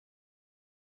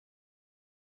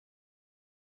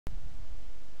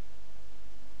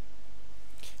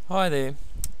Hi there,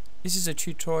 this is a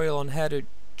tutorial on how to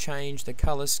change the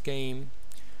color scheme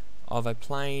of a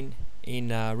plane in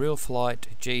Realflight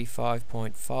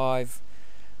G5.5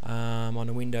 on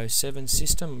a Windows 7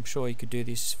 system. I'm sure you could do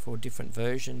this for different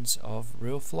versions of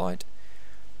Realflight.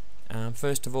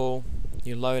 First of all,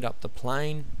 you load up the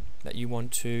plane that you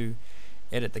want to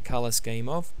edit the color scheme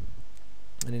of,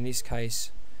 and in this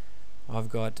case I've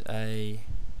got a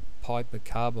Piper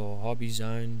Cub or Hobby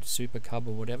Zone, Super Cub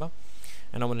or whatever,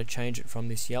 and I want to change it from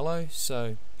this yellow.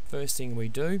 So first thing we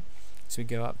do is we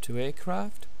go up to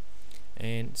Aircraft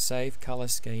and Save Color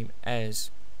Scheme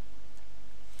As.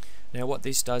 Now what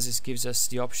this does is gives us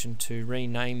the option to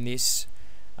rename this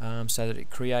so that it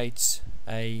creates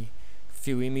a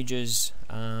few images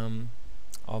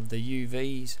of the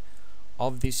UVs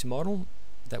of this model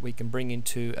that we can bring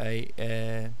into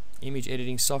a image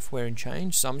editing software and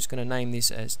change. So I'm just going to name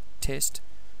this as Test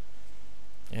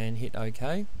and hit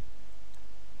OK.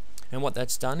 And what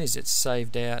that's done is it's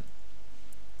saved out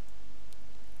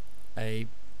a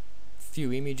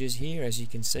few images here, as you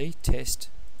can see, Test,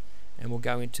 and we'll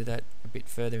go into that a bit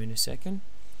further in a second.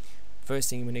 First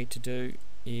thing we need to do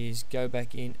is go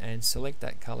back in and select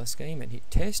that color scheme and hit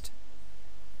Test,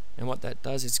 and what that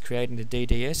does is creating the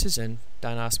DDSs, and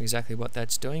don't ask me exactly what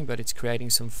that's doing, but it's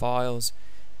creating some files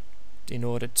in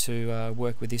order to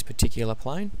work with this particular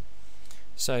plane.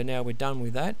 So now we're done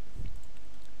with that,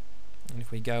 and if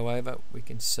we go over, we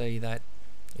can see that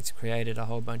it's created a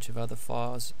whole bunch of other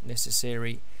files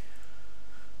necessary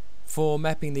for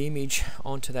mapping the image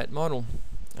onto that model.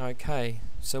 Okay,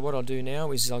 so what I'll do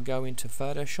now is I'll go into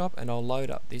Photoshop and I'll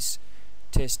load up this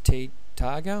Test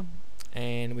Targa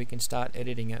and we can start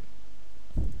editing it.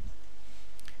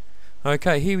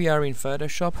 Okay, here we are in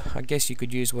Photoshop. I guess you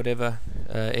could use whatever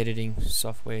editing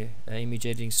software, image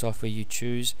editing software you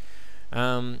choose.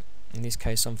 In this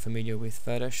case I'm familiar with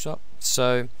Photoshop.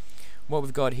 So what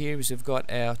we've got here is we've got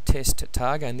our Test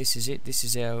Targa, and this is it. This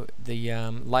is the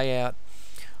layout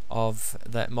of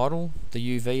that model,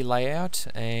 the UV layout,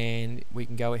 and we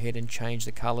can go ahead and change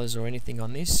the colors or anything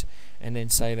on this and then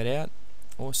save it out.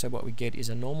 Also what we get is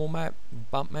a normal map,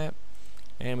 bump map,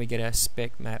 and we get our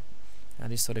spec map.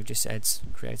 This sort of just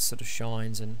creates sort of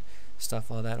shines and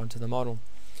stuff like that onto the model.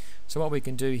 So what we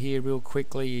can do here real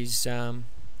quickly is I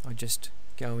just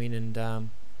go in and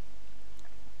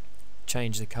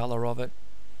change the color of it.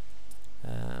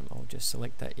 I'll just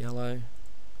select that yellow,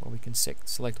 or we can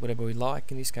select whatever we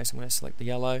like. In this case I'm going to select the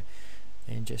yellow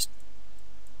and just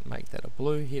make that a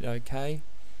blue, hit OK,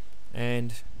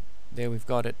 and there we've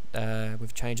got it.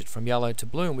 We've changed it from yellow to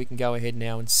blue, and we can go ahead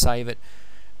now and save it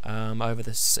over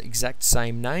the exact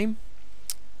same name,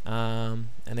 and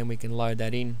then we can load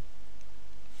that in.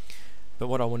 But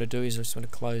what I want to do is I just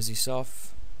want to close this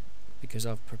off because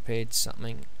I've prepared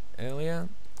something earlier,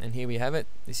 and here we have it.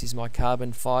 This is my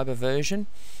carbon fiber version.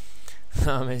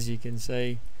 As you can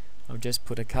see, I've just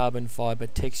put a carbon fiber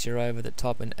texture over the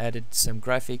top and added some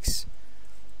graphics.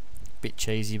 Bit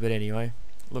cheesy, but anyway,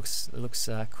 it looks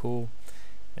cool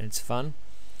and it's fun.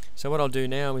 So what I'll do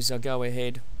now is I'll go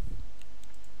ahead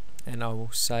and I will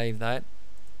save that,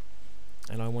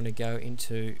 and I want to go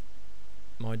into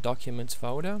my documents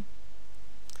folder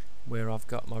where I've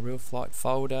got my Realflight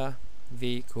folder,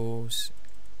 vehicles,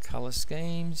 color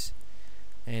schemes,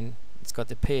 and it's got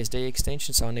the PSD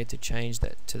extension, so I need to change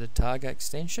that to the Targa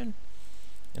extension.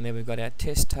 And then we've got our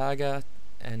Test Targa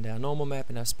and our normal map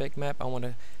and our spec map. I want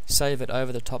to save it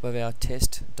over the top of our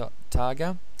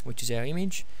Test.Targa, which is our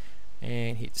image,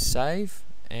 and hit save.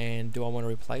 And do I want to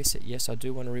replace it? Yes, I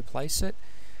do want to replace it,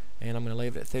 and I'm going to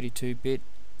leave it at 32-bit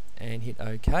and hit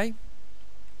OK.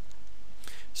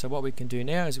 So what we can do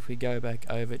now is if we go back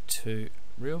over to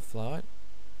Realflight,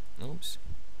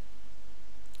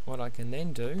 what I can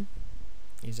then do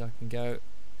is I can go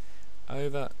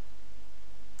over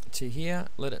to here,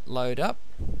 let it load up,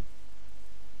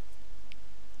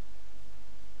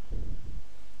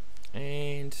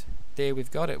 and there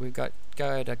we've got it. We've got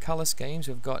go to color schemes,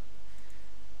 we've got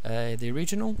the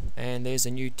original, and there's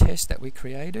a new test that we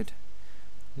created.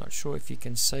 I'm not sure if you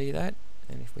can see that,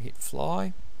 and if we hit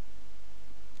fly,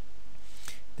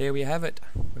 there we have it.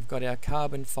 We've got our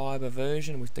carbon fiber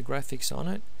version with the graphics on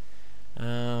it,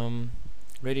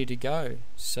 ready to go.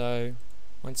 So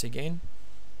once again,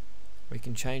 we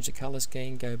can change the color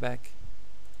scheme, go back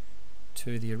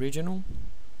to the original,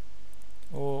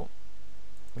 or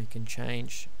we can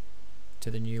change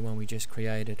to the new one we just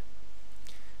created.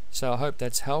 So I hope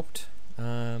that's helped.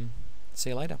 See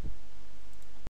you later.